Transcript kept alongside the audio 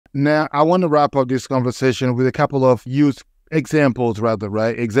Now, I want to wrap up this conversation with a couple of use examples, rather,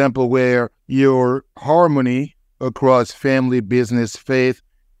 right? Example where your harmony across family, business, faith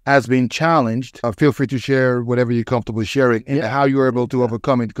has been challenged. Feel free to share whatever you're comfortable sharing and how you were able to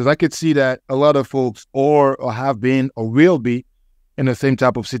overcome it. Because I could see that a lot of folks or have been or will be in the same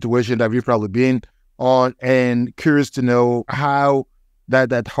type of situation that we've probably been on, and curious to know how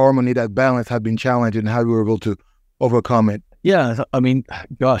that harmony, that balance had been challenged and how you were able to overcome it. Yeah, I mean,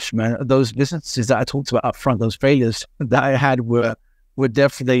 gosh, man, those businesses that I talked about up front, those failures that I had were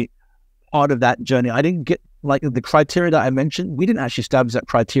definitely part of that journey. I didn't get, like, the criteria that I mentioned, we didn't actually establish that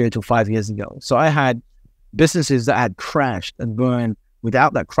criteria until 5 years ago. So I had businesses that had crashed and burned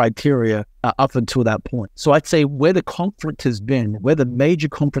without that criteria up until that point. So I'd say where the conflict has been, where the major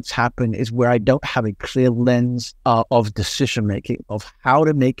conflicts happen, is where I don't have a clear lens of decision making, of how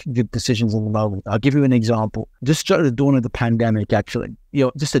to make good decisions in the moment. I'll give you an example. Just at the dawn of the pandemic, actually,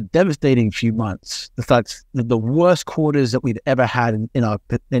 just a devastating few months. The fact that the worst quarters that we'd ever had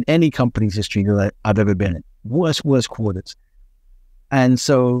in any company's history that I've ever been in. Worst quarters. And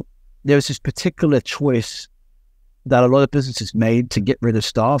so there was this particular choice that a lot of businesses made to get rid of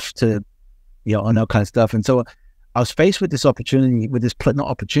staff, to, and that kind of stuff. And so I was faced with this opportunity, but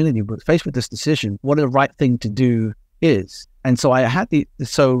faced with this decision, what the right thing to do is. And so I had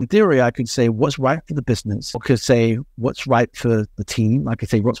in theory, I could say what's right for the business. I could say what's right for the team. I could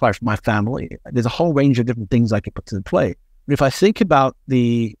say what's right for my family. There's a whole range of different things I could put to play. But if I think about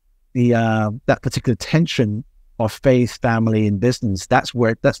that particular tension of faith, family, and business, that's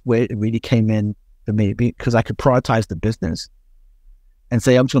where it really came in for me, because I could prioritize the business and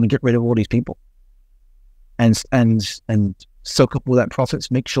say, I'm just going to get rid of all these people and soak up all that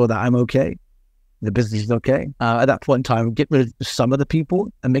profits, make sure that I'm okay, the business is okay. At that point in time, get rid of some of the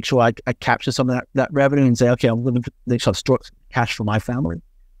people and make sure I capture some of that revenue and say, okay, I'm going to make sure I store cash for my family.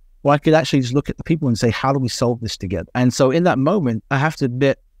 Or I could actually just look at the people and say, how do we solve this together? And so in that moment, I have to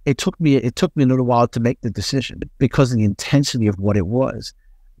admit, it took me a little while to make the decision because of the intensity of what it was.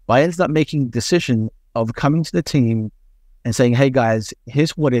 But I ended up making the decision of coming to the team and saying, hey guys,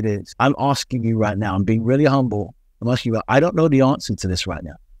 here's what it is. I'm asking you right now, I'm being really humble. I'm asking you, I don't know the answer to this right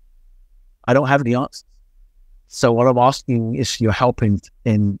now. I don't have the answer. So what I'm asking is your help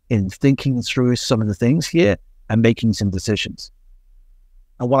in thinking through some of the things here and making some decisions.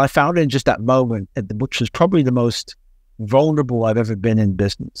 And what I found in just that moment, which was probably the most vulnerable I've ever been in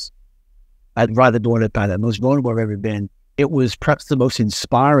business, I'd rather do it by that, most vulnerable I've ever been, it was perhaps the most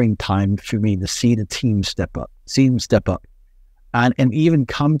inspiring time for me to see the team step up, and even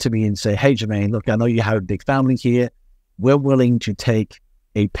come to me and say, hey, Jermaine, look, I know you have a big family here. We're willing to take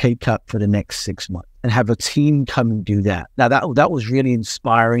a pay cut for the next 6 months, and have a team come and do that. Now, that was really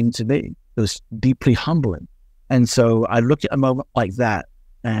inspiring to me. It was deeply humbling. And so I look at a moment like that,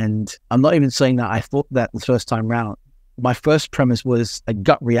 and I'm not even saying that I thought that the first time round. My first premise was a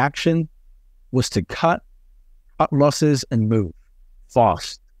gut reaction was to cut losses and move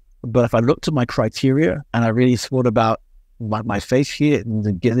fast. But if I looked at my criteria and I really thought about my face here and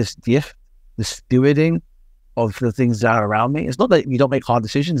to get this gift, this stewarding of the things that are around me, it's not that you don't make hard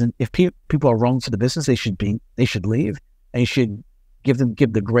decisions. And if people are wrong for the business, they should leave, and you should give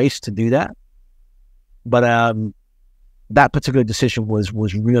the grace to do that. But that particular decision was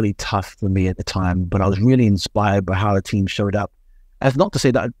really tough for me at the time, but I was really inspired by how the team showed up. That's not to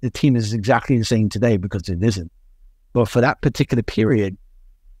say that the team is exactly the same today, because it isn't. But for that particular period,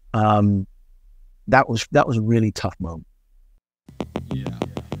 that was a really tough moment. Yeah.